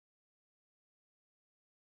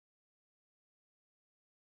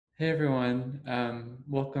Hey everyone,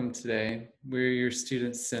 welcome today. We're your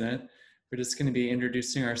Student Senate. We're just going to be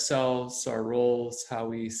introducing ourselves, our roles, how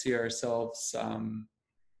we see ourselves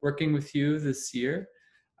working with you this year.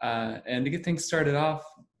 And to get things started off,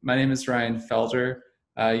 my name is Ryan Felder.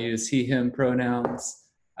 I use he, him pronouns.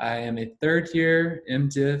 I am a third year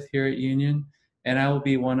MDiv here at Union, and I will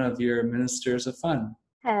be one of your ministers of fun.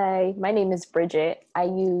 Hey, my name is Bridget. I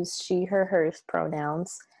use she, her, hers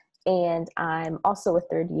pronouns, and I'm also a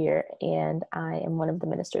third year, and I am one of the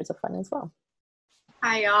ministers of fun as well.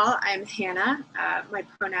 Hi, y'all. I'm Hannah. My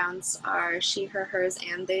pronouns are she, her, hers,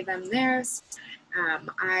 and they, them, theirs.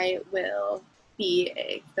 I will be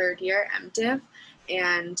a third year MDiv,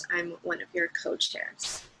 and I'm one of your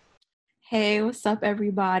co-chairs. Hey, what's up,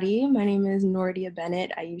 everybody? My name is Nordia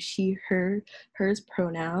Bennett. I use she, her, hers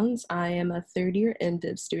pronouns. I am a third year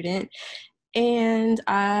MDiv student, and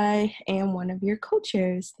I am one of your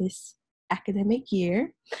co-chairs this academic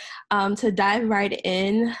year. To dive right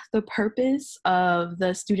in, the purpose of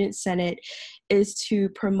the Student Senate is to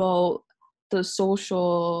promote the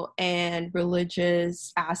social and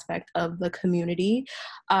religious aspect of the community.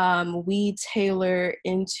 We tailor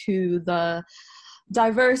into the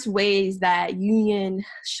diverse ways that Union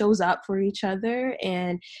shows up for each other,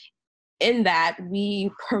 and in that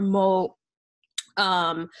we promote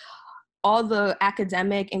all the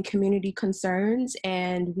academic and community concerns,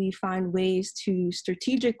 and we find ways to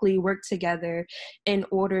strategically work together in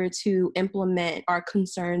order to implement our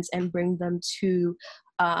concerns and bring them to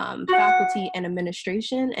faculty and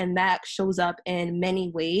administration, and that shows up in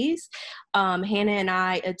many ways. Hannah and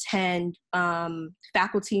I attend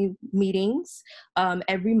faculty meetings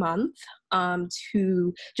every month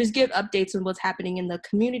to just give updates on what's happening in the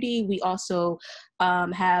community. We also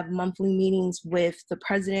have monthly meetings with the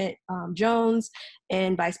President Jones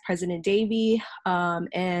and Vice President Davey,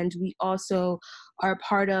 and we also are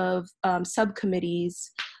part of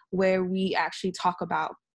subcommittees where we actually talk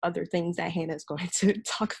about other things that Hannah is going to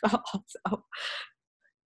talk about also.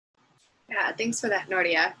 Yeah, thanks for that,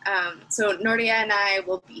 Nordia. So Nordia and I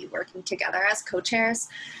will be working together as co-chairs,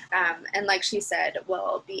 and like she said,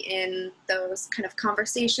 we'll be in those kind of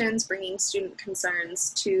conversations, bringing student concerns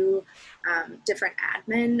to different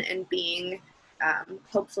admin and being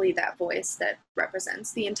hopefully that voice that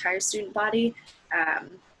represents the entire student body.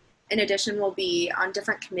 In addition, we'll be on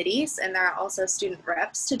different committees, and there are also student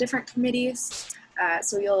reps to different committees.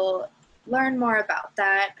 So you'll learn more about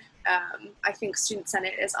that. I think Student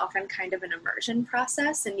Senate is often kind of an immersion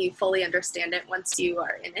process, and you fully understand it once you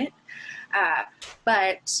are in it.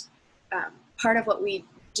 But part of what we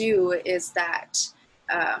do is that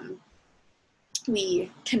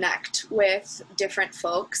we connect with different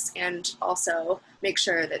folks and also make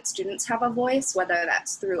sure that students have a voice, whether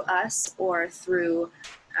that's through us or through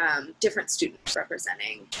different students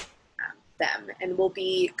representing them. And we'll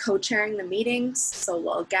be co-chairing the meetings, so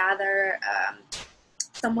we'll gather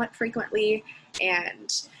somewhat frequently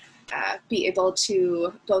and be able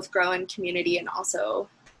to both grow in community and also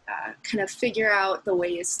kind of figure out the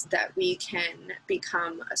ways that we can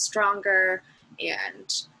become a stronger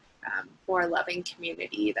and more loving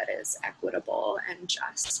community that is equitable and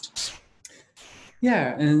just.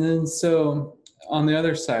 Yeah, and then so on the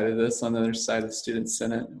other side of this, on the other side of the Student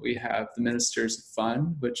Senate, we have the Ministers of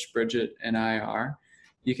Fun, which Bridget and I are.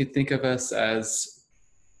 You can think of us as,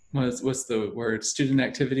 what's the word, student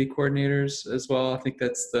activity coordinators as well. I think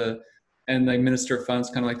that's and like Minister of Fun is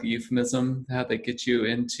kind of like the euphemism, how they get you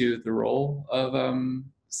into the role of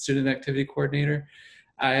student activity coordinator.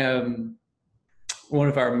 One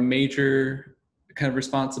of our major kind of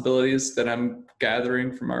responsibilities that I'm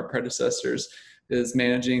gathering from our predecessors is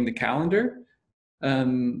managing the calendar.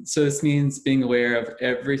 So this means being aware of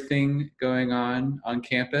everything going on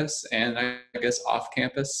campus and I guess off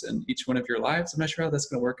campus in each one of your lives. I'm not sure how that's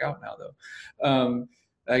going to work out now though.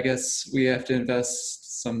 I guess we have to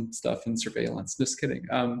invest some stuff in surveillance. Just kidding.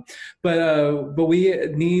 But we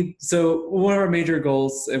need, so one of our major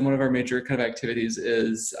goals and one of our major kind of activities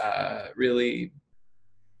is really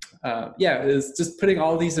is just putting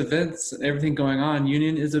all these events and everything going on.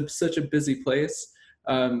 Union is such a busy place.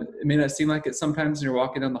 It may not seem like it sometimes when you're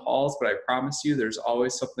walking down the halls, but I promise you there's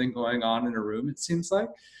always something going on in a room, it seems like.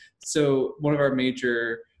 So one of our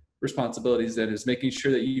major responsibilities then is making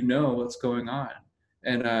sure that you know what's going on.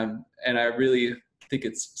 And I really think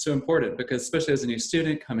it's so important because especially as a new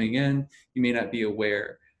student coming in, you may not be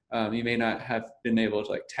aware. You may not have been able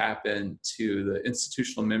to like tap into the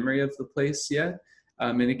institutional memory of the place yet.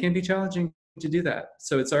 And it can be challenging to do that.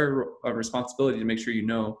 So it's our responsibility to make sure you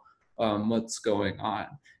know what's going on.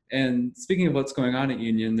 And speaking of what's going on at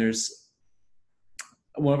Union, there's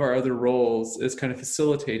one of our other roles is kind of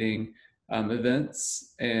facilitating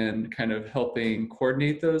events and kind of helping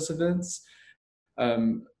coordinate those events.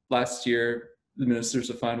 Last year, the Ministers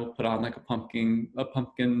of Fun will put on like a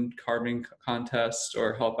pumpkin carving contest,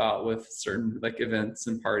 or help out with certain like events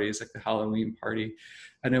and parties, like the Halloween party.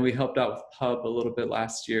 I know we helped out with Pub a little bit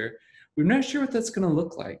last year. We're not sure what that's going to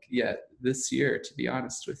look like yet this year, to be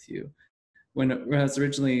honest with you. When I was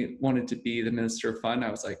originally wanted to be the Minister of Fun,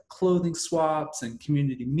 I was like clothing swaps and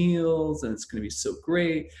community meals, and it's going to be so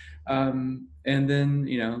great. And then,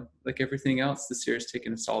 you know, like everything else, this year has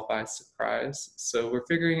taken us all by surprise. So we're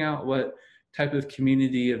figuring out what type of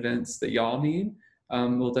community events that y'all need.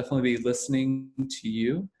 We'll definitely be listening to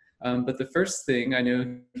you. But the first thing I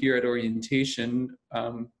know here at orientation,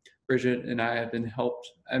 Bridget and I have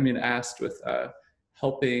been asked with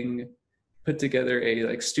helping put together a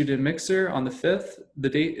like student mixer on the 5th. The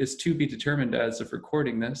date is to be determined as of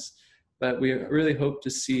recording this, but we really hope to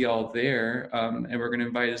see y'all there. And we're going to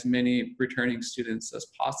invite as many returning students as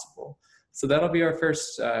possible. So that'll be our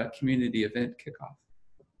first community event kickoff.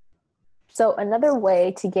 So another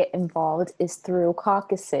way to get involved is through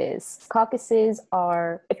caucuses. Caucuses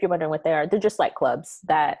are, if you're wondering what they are, they're just like clubs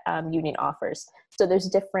that Union offers. So there's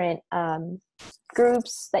different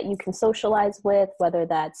groups that you can socialize with, whether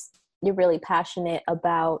that's you're really passionate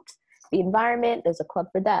about the environment, there's a club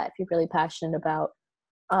for that. If you're really passionate about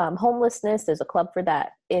homelessness, there's a club for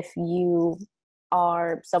that. If you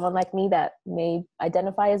are someone like me that may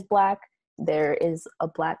identify as Black, there is a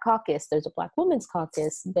Black caucus, there's a Black women's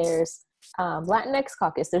caucus, there's Latinx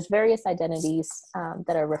caucus. There's various identities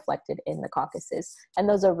that are reflected in the caucuses. And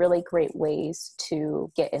those are really great ways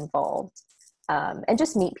to get involved and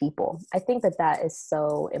just meet people. I think that is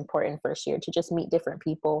so important first year, to just meet different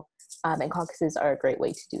people. And caucuses are a great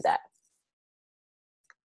way to do that.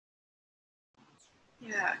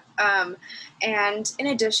 Yeah, and in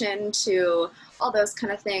addition to all those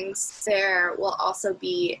kind of things, there will also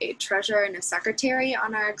be a treasurer and a secretary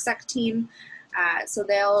on our exec team. So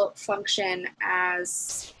they'll function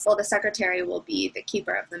as, well, the secretary will be the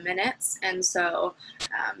keeper of the minutes. And so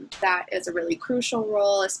that is a really crucial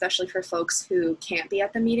role, especially for folks who can't be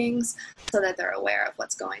at the meetings, so that they're aware of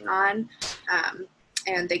what's going on.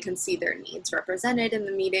 And they can see their needs represented in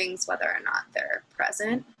the meetings, whether or not they're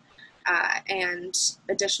present. And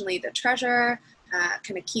additionally, the treasurer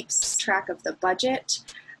kind of keeps track of the budget.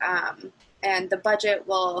 And the budget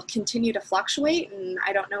will continue to fluctuate, and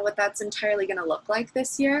I don't know what that's entirely going to look like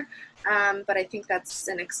this year, but I think that's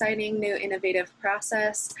an exciting, new, innovative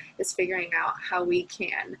process, is figuring out how we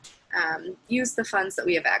can use the funds that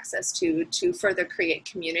we have access to further create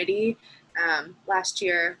community. Last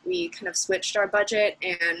year, we kind of switched our budget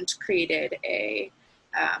and created a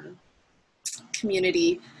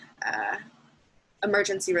community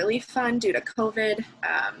emergency relief fund due to COVID.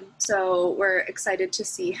 So we're excited to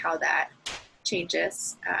see how that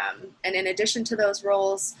changes. And in addition to those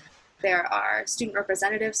roles, there are student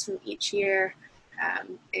representatives from each year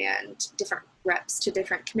and different reps to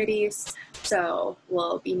different committees. So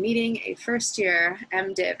we'll be meeting a first year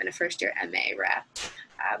MDiv and a first year MA rep.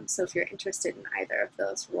 So if you're interested in either of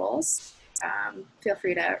those roles, feel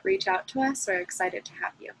free to reach out to us. We're excited to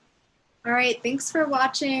have you. All right, thanks for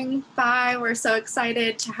watching. Bye. We're so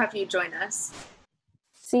excited to have you join us.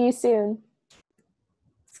 See you soon.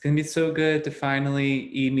 It's going to be so good to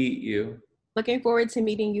finally meet you. Looking forward to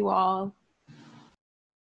meeting you all.